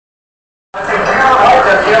You're right,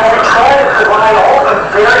 we try to provide all the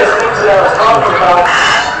various things that I was talking about.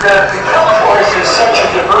 The kelp forest is such a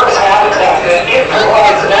diverse habitat that it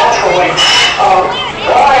provides naturally a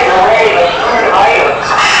wide array of food items.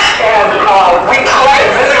 And we try to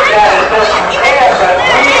mimic that as best we can, but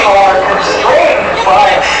we are constrained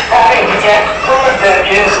by having to get food that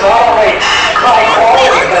is not only high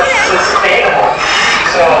quality but sustainable.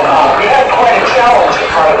 So we have quite a challenge in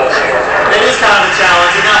front of us here. It is kind of a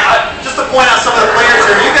challenge. And just to point out some of the players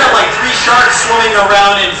here, you've got like 3 sharks swimming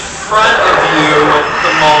around in front of you at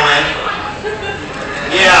the moment.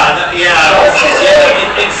 Yeah,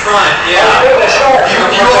 in front, yeah.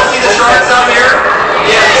 You all see the sharks out here?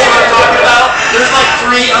 Yeah, you see what I'm talking about? There's like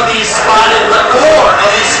 3 of these spotted, 4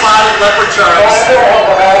 of these spotted leopard sharks. I still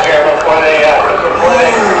help them out here before they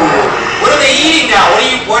What are they eating now?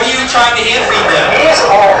 What are you trying to hand feed them? These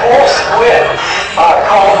are whole squid.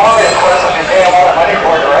 Calamari, of course, we pay a lot of money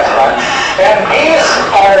for at the restaurant. And these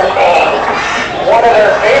are one of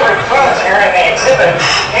their favorite foods here in the exhibit.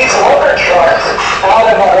 These leopard sharks out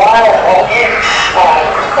in the wild will eat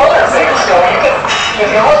other things. So if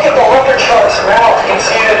you look at the leopard shark's mouth, you can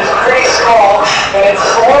see that it's pretty small and it's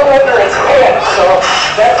slung under its head. So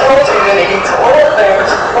that tells you that it eats little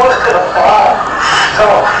things close to the bottom. So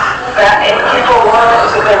that innkeeper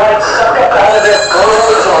worms that they might suck up out of their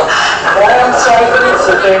burrows or clam sizes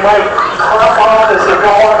that they might crop on as they go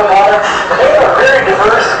on the water. They have a very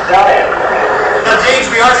diverse diet. Now, James,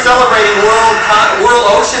 we are celebrating World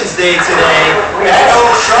Oceans Day today. And I know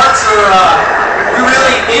sharks are,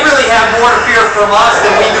 they really have more to fear from us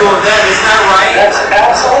than we do of them. Isn't that right? That's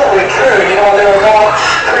absolutely true. You know, there are about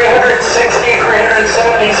 370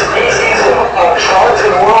 species of sharks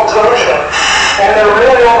in the world's ocean. And there are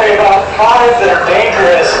really only about 5 that are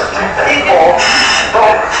dangerous to people,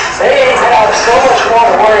 but they have so much more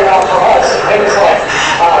to worry about for us. Things like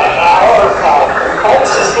our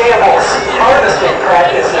unsustainable harvesting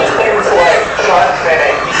practices, things like shark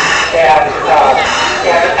finning,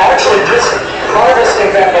 and actually just harvesting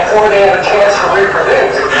them before they have a chance to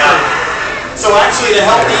reproduce. Yeah. So actually, to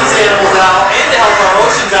help these animals out and to help our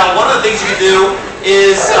oceans out, one of the things you can do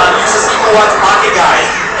is use the Seafood Watch Pocket Guide.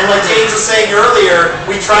 And like James was saying earlier,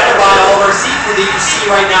 we try to buy all of our seafood that you see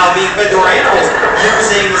right now being fed to our animals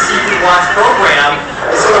using the Seafood Watch program.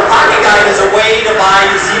 And so the Pocket Guide is a way to buy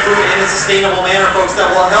your seafood in a sustainable manner, folks, that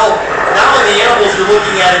will help not only the animals you're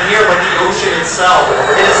looking at in here, but the ocean itself.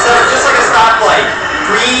 And it's set up just like a stoplight,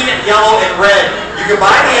 green, yellow, and red. You can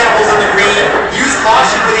buy the animals in the green, use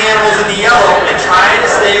caution for the animals in the yellow, and try to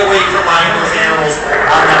stay away from buying